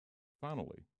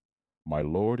Finally, my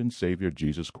Lord and Savior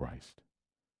Jesus Christ.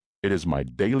 It is my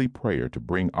daily prayer to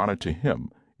bring honor to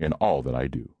Him in all that I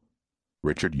do.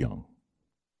 Richard Young.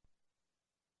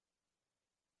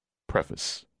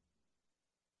 Preface.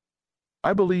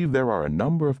 I believe there are a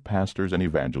number of pastors and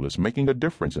evangelists making a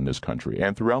difference in this country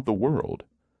and throughout the world.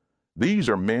 These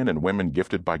are men and women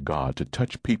gifted by God to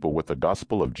touch people with the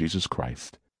gospel of Jesus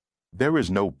Christ. There is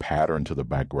no pattern to the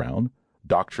background,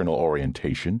 doctrinal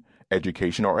orientation,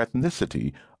 education, or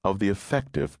ethnicity of the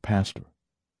effective pastor.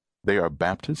 They are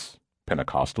Baptists,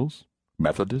 Pentecostals,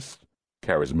 Methodists,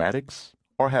 Charismatics,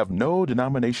 or have no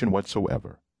denomination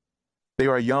whatsoever. They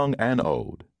are young and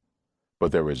old,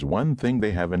 but there is one thing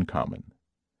they have in common.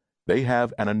 They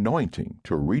have an anointing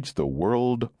to reach the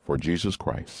world for Jesus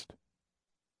Christ.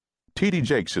 T.D.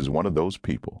 Jakes is one of those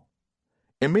people.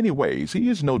 In many ways, he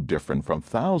is no different from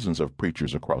thousands of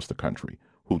preachers across the country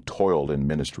who toiled in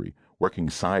ministry, working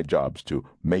side jobs to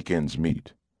make ends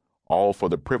meet, all for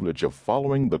the privilege of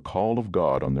following the call of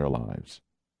God on their lives.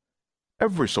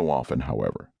 Every so often,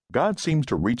 however, God seems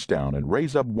to reach down and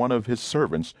raise up one of His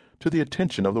servants to the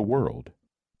attention of the world.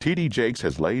 T.D. Jakes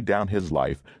has laid down his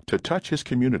life to touch his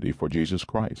community for Jesus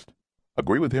Christ.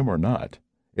 Agree with him or not,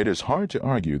 it is hard to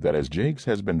argue that as Jakes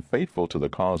has been faithful to the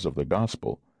cause of the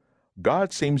gospel,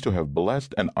 God seems to have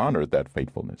blessed and honored that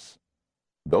faithfulness.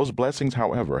 Those blessings,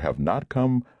 however, have not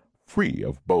come free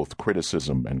of both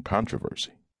criticism and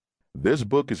controversy. This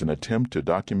book is an attempt to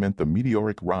document the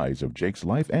meteoric rise of Jakes'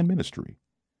 life and ministry.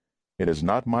 It is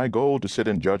not my goal to sit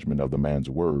in judgment of the man's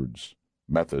words,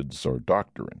 methods, or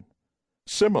doctrine.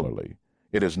 Similarly,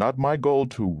 it is not my goal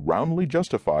to roundly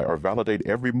justify or validate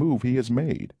every move he has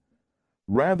made.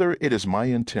 Rather, it is my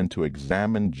intent to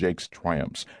examine Jakes'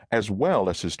 triumphs as well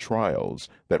as his trials,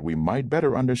 that we might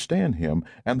better understand him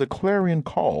and the clarion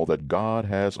call that God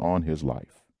has on his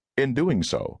life. In doing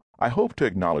so, I hope to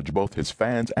acknowledge both his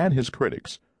fans and his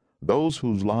critics, those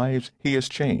whose lives he has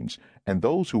changed, and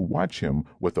those who watch him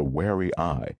with a wary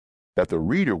eye, that the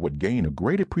reader would gain a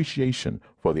great appreciation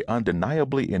for the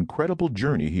undeniably incredible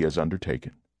journey he has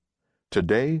undertaken.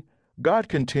 Today, God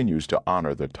continues to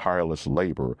honor the tireless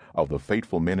labor of the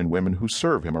faithful men and women who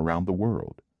serve Him around the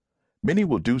world. Many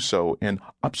will do so in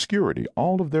obscurity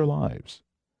all of their lives.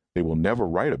 They will never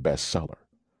write a bestseller,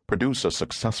 produce a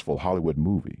successful Hollywood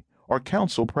movie, or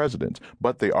counsel presidents,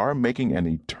 but they are making an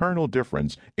eternal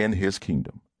difference in His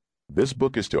kingdom. This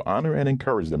book is to honor and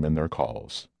encourage them in their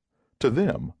calls. To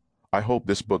them, I hope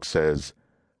this book says,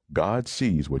 God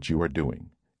sees what you are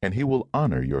doing, and He will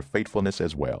honor your faithfulness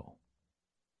as well.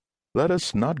 Let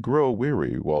us not grow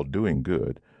weary while doing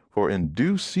good, for in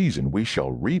due season we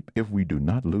shall reap if we do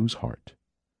not lose heart.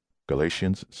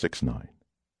 Galatians 6:9.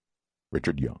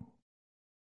 Richard Young.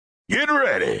 Get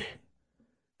ready!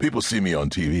 People see me on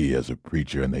TV as a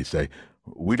preacher and they say,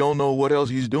 we don't know what else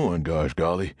he's doing, gosh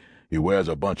golly. He wears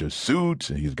a bunch of suits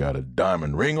and he's got a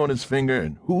diamond ring on his finger,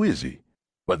 and who is he?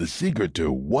 But the secret to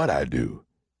what I do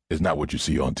is not what you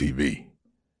see on TV.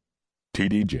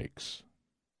 T.D. Jakes.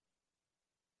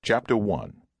 Chapter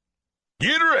 1.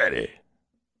 Get ready!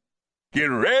 Get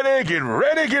ready, get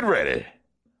ready, get ready!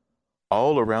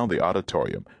 All around the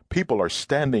auditorium, people are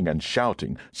standing and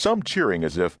shouting, some cheering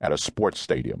as if at a sports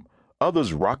stadium,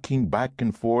 others rocking back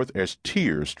and forth as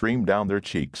tears stream down their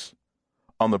cheeks.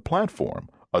 On the platform,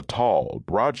 a tall,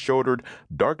 broad-shouldered,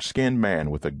 dark-skinned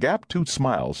man with a gap-toothed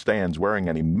smile stands wearing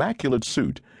an immaculate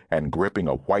suit and gripping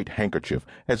a white handkerchief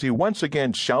as he once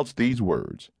again shouts these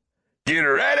words, Get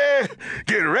ready!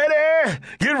 Get ready!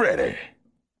 Get ready!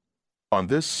 On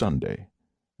this Sunday,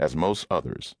 as most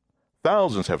others,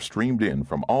 thousands have streamed in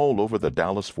from all over the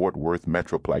Dallas-Fort Worth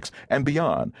metroplex and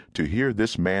beyond to hear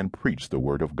this man preach the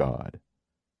Word of God.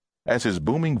 As his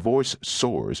booming voice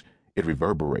soars, it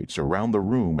reverberates around the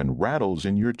room and rattles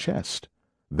in your chest.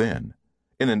 Then,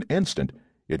 in an instant,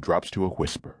 it drops to a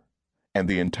whisper, and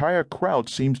the entire crowd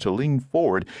seems to lean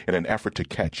forward in an effort to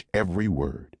catch every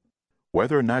word.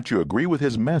 Whether or not you agree with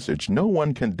his message, no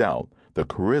one can doubt the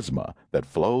charisma that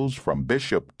flows from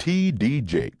Bishop T.D.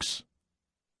 Jakes.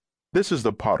 This is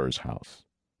the Potter's House,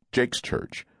 Jakes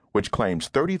Church, which claims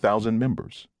 30,000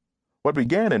 members. What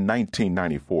began in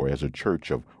 1994 as a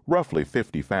church of roughly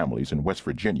 50 families in West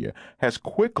Virginia has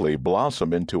quickly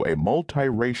blossomed into a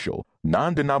multiracial,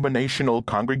 non-denominational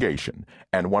congregation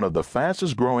and one of the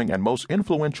fastest-growing and most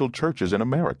influential churches in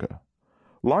America.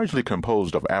 Largely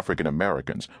composed of African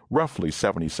Americans, roughly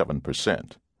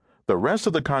 77%. The rest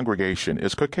of the congregation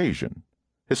is Caucasian,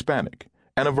 Hispanic,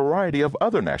 and a variety of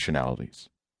other nationalities.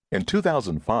 In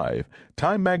 2005,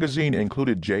 Time magazine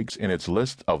included Jakes in its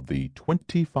list of the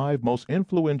 25 most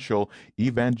influential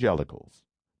evangelicals,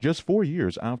 just 4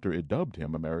 years after it dubbed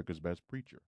him America's best preacher.